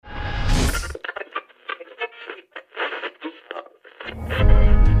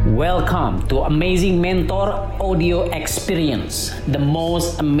Welcome to Amazing Mentor Audio Experience, the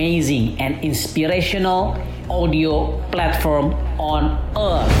most amazing and inspirational audio platform on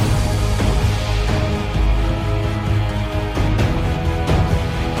earth.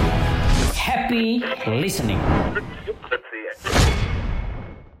 Happy listening.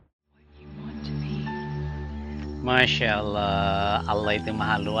 Masya Allah, Allah itu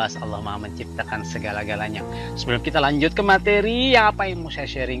maha luas, Allah maha menciptakan segala-galanya. Sebelum kita lanjut ke materi, apa yang mau saya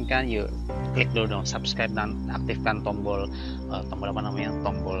sharingkan, yuk klik dulu dong subscribe dan aktifkan tombol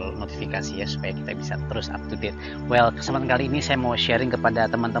tombol notifikasi ya, supaya kita bisa terus up to date. Well, kesempatan kali ini saya mau sharing kepada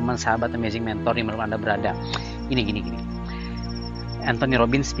teman-teman sahabat Amazing Mentor di mana Anda berada. Gini. Anthony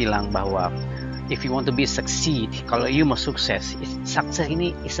Robbins bilang bahwa if you want to be succeed, kalau you mau sukses, sukses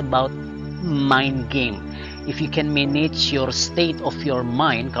ini is about mind game. If you can manage your state of your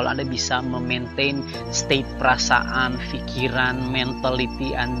mind, kalau Anda bisa memaintain state perasaan, pikiran,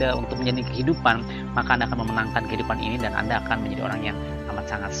 mentality Anda untuk menjadi kehidupan, maka Anda akan memenangkan kehidupan ini dan Anda akan menjadi orang yang amat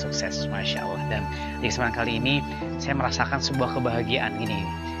sangat sukses, Masya Allah. Dan di kesempatan kali ini saya merasakan sebuah kebahagiaan ini.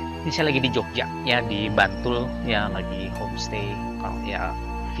 Ini saya lagi di Jogja, ya di Bantul, ya lagi homestay, kalau ya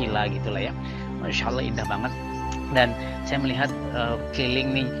villa gitulah ya. Masya Allah indah banget. Dan saya melihat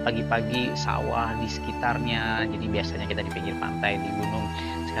keliling nih pagi-pagi sawah di sekitarnya. Jadi biasanya kita di pinggir pantai di gunung.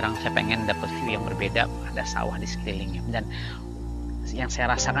 Sekarang saya pengen dapat view yang berbeda, ada sawah di sekelilingnya. Dan yang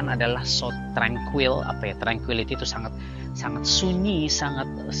saya rasakan adalah so tranquil, tranquility itu sangat sunyi, sangat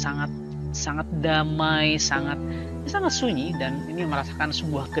damai, sangat sunyi, dan ini merasakan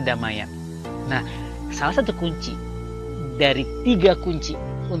sebuah kedamaian. Nah, salah satu kunci dari 3 kunci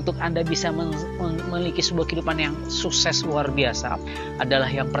untuk Anda bisa memiliki sebuah kehidupan yang sukses luar biasa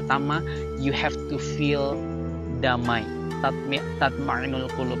adalah yang pertama, you have to feel damai. Tatma'inul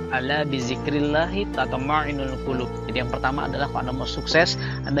qulub, ala bizikrillahi tatma'inul qulub. Jadi yang pertama adalah kalau Anda mau sukses,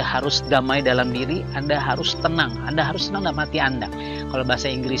 Anda harus damai dalam diri, Anda harus tenang dalam hati Anda. Kalau bahasa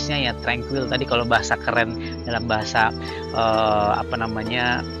Inggrisnya ya tranquil tadi, kalau bahasa keren dalam bahasa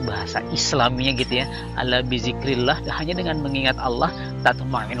bahasa Islaminya gitu ya, ala bizikrillah, hanya dengan mengingat Allah,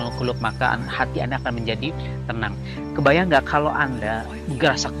 tatma'inul qulub, maka hati Anda akan menjadi tenang. Kebayang nggak kalau Anda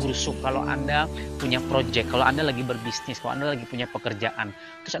gerasak gerusuk, kalau Anda punya project, kalau Anda lagi berbisnis, kalau Anda lagi punya pekerjaan,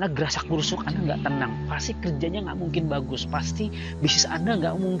 terus Anda gerasak gerusuk, Anda nggak tenang, pasti kerjanya nggak mungkin bagus, pasti bisnis Anda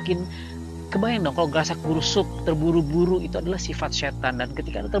nggak mungkin. Kebayang dong kalau gerasak gerusuk, terburu-buru, itu adalah sifat setan. Dan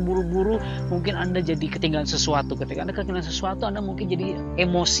ketika Anda terburu-buru, mungkin Anda jadi ketinggalan sesuatu. Ketika Anda ketinggalan sesuatu, Anda mungkin jadi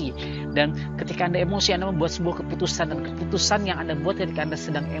emosi. Dan ketika Anda emosi, Anda membuat sebuah keputusan. Dan keputusan yang Anda buat ketika Anda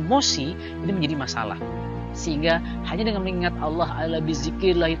sedang emosi, ini menjadi masalah. Sehingga hanya dengan mengingat Allah, ala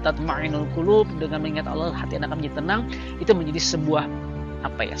bizikrillah tatma'inul qulub, dengan mengingat Allah, hati Anda akan menjadi tenang. Itu menjadi sebuah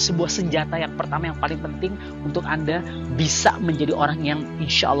senjata yang pertama yang paling penting untuk Anda bisa menjadi orang yang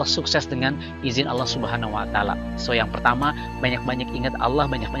insya Allah sukses dengan izin Allah Subhanahu wa Ta'ala. So yang pertama, banyak-banyak ingat Allah,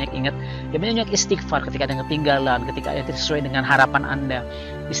 banyak-banyak ingat, ya banyak istighfar ketika ada ketinggalan, ketika ada tidak sesuai dengan harapan Anda,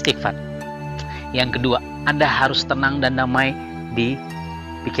 istighfar. Yang kedua, Anda harus tenang dan damai di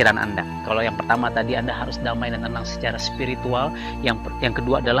pikiran Anda. Kalau yang pertama tadi Anda harus damai dan tenang secara spiritual, yang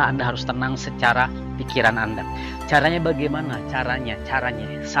kedua adalah Anda harus tenang secara pikiran Anda. Caranya bagaimana? Caranya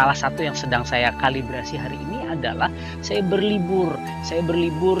salah satu yang sedang saya kalibrasi hari ini adalah saya berlibur,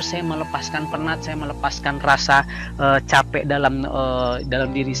 saya melepaskan penat, saya melepaskan rasa capek dalam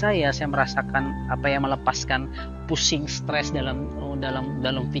diri saya merasakan melepaskan pusing, stres dalam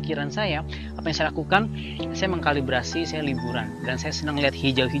pikiran saya. Apa yang saya lakukan? Saya mengkalibrasi, saya liburan, dan saya senang lihat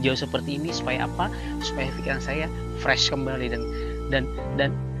hijau-hijau seperti ini. Supaya apa? Supaya pikiran saya fresh kembali, dan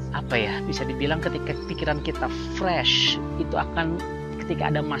bisa dibilang ketika pikiran kita fresh, itu akan, ketika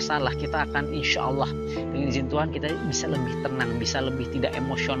ada masalah, kita akan insya Allah dengan izin Tuhan kita bisa lebih tenang, bisa lebih tidak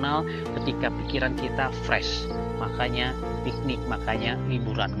emosional ketika pikiran kita fresh. Makanya piknik, makanya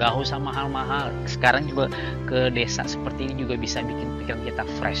liburan, gak usah mahal-mahal. Sekarang juga ke desa seperti ini juga bisa bikin pikiran kita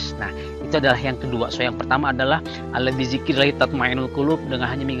fresh. Nah, itu adalah yang kedua. So yang pertama adalah ala bizikrillah tatma'inul qulub, dengan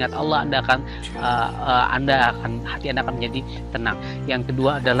hanya mengingat Allah hati Anda akan menjadi tenang. Yang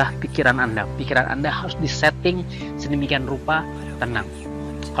kedua adalah pikiran Anda harus disetting sedemikian rupa tenang.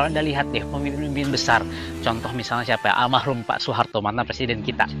 Kalau Anda lihat deh pemimpin besar, contoh misalnya siapa ya, almarhum Pak Soeharto, mantan presiden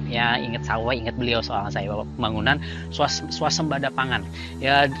kita ya, ingat sawah, ingat beliau soal Bapak pembangunan swasembada pangan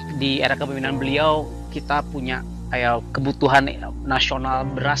ya. Di era kepemimpinan beliau kita punya kebutuhan nasional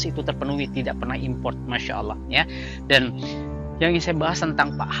beras itu terpenuhi, tidak pernah import, Masya Allah ya. Dan yang ingin saya bahas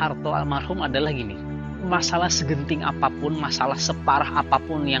tentang Pak Harto almarhum adalah gini, masalah segenting apapun, masalah separah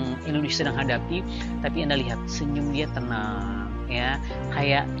apapun yang Indonesia sedang hadapi, tapi Anda lihat senyum dia tenang, ya,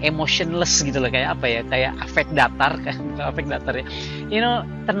 kayak emotionless gitu loh, kayak apa ya, kayak afek datar, kayak bukan afek datar ya,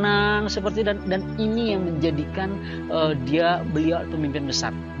 tenang seperti, dan ini yang menjadikan beliau pemimpin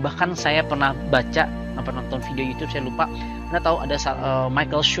besar. Bahkan saya pernah baca, nonton video YouTube, saya lupa, Anda tahu ada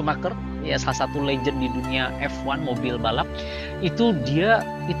Michael Schumacher, ya, salah satu legend di dunia F1 mobil balap. Dia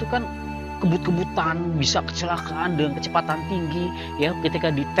itu kan kebut-kebutan, bisa kecelakaan dengan kecepatan tinggi, ya.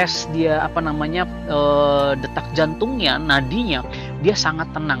 Ketika dites dia detak jantungnya, nadinya, dia sangat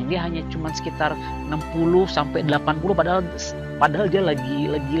tenang, dia hanya cuma sekitar 60 sampai 80, padahal dia lagi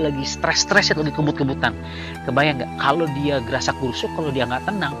stres atau lagi kebut-kebutan. Kebayang nggak kalau dia gerasak gerusuk, kalau dia nggak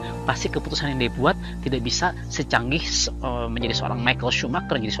tenang, pasti keputusan yang dia buat tidak bisa secanggih menjadi seorang Michael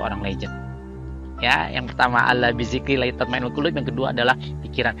Schumacher, menjadi seorang legend. Ya, yang pertama ala bizikri la tatma'innul qulub, yang kedua adalah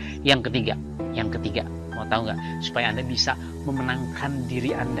pikiran. Yang ketiga, mau tahu nggak? Supaya Anda bisa memenangkan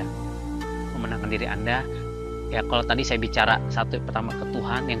diri Anda. Ya, kalau tadi saya bicara satu, pertama ke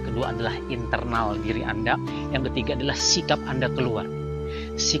Tuhan, yang kedua adalah internal diri Anda, yang ketiga adalah sikap Anda keluar.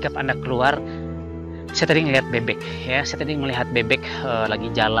 Saya tadi melihat bebek lagi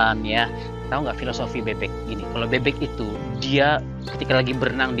jalan, ya. Tahu nggak filosofi bebek? Gini, kalau bebek itu dia ketika lagi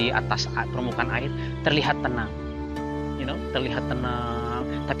berenang di atas permukaan air terlihat tenang,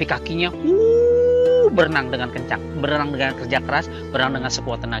 tapi kakinya berenang dengan kencang, berenang dengan kerja keras, berenang dengan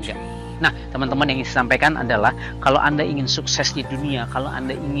sekuat tenaga. Nah, teman-teman, yang ingin saya sampaikan adalah kalau Anda ingin sukses di dunia, kalau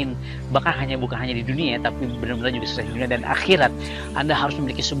Anda ingin bukan hanya di dunia, tapi benar-benar juga sukses di dunia dan akhirat, Anda harus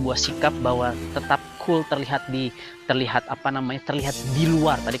memiliki sebuah sikap bahwa tetap cool, terlihat di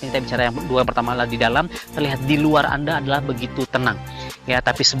luar. Tadi kita bicara yang pertama adalah di dalam, terlihat di luar Anda adalah begitu tenang, ya,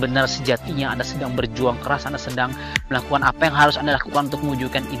 tapi sebenarnya sejatinya Anda sedang berjuang keras, Anda sedang melakukan apa yang harus Anda lakukan untuk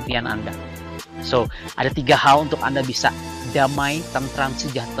mewujudkan impian Anda. So, ada 3 hal untuk Anda bisa damai, tentram,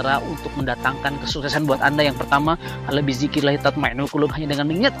 sejahtera, untuk mendatangkan kesuksesan buat Anda. Yang pertama, ala bizikrillah tatma'innul qulub, hanya dengan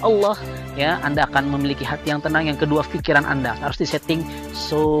mengingat Allah, ya, Anda akan memiliki hati yang tenang. Yang kedua, pikiran Anda harus disetting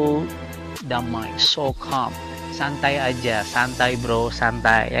so damai, so calm, santai aja, santai bro,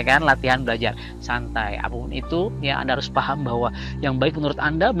 santai, ya kan, latihan belajar, santai. Apapun itu, ya, Anda harus paham bahwa yang baik menurut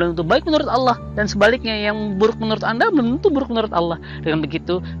Anda belum tentu baik menurut Allah, dan sebaliknya, yang buruk menurut Anda belum tentu buruk menurut Allah. Dengan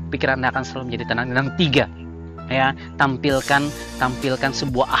begitu, pikiran Anda akan selalu menjadi tenang. Dan yang ketiga, ya, tampilkan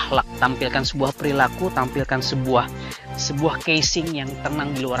sebuah akhlak, tampilkan sebuah perilaku, tampilkan sebuah casing yang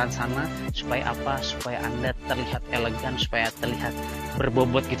tenang di luaran sana. Supaya apa? Supaya Anda terlihat elegan, supaya terlihat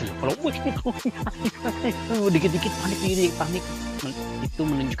berbobot gitu loh. Kalau dikit-dikit panik, itu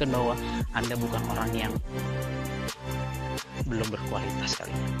menunjukkan bahwa Anda bukan orang yang belum berkualitas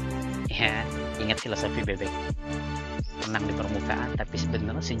kali ya. Ingat filosofi bebek, tenang di permukaan, tapi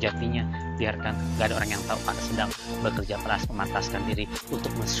sebenarnya sejatinya biarkan gak ada orang yang tahu Anda sedang bekerja keras memantaskan diri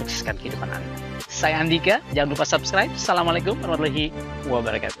untuk mensukseskan kehidupan Anda. Saya Andika, jangan lupa subscribe. Assalamualaikum warahmatullahi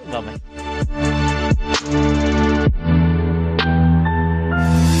wabarakatuh. Bye-bye.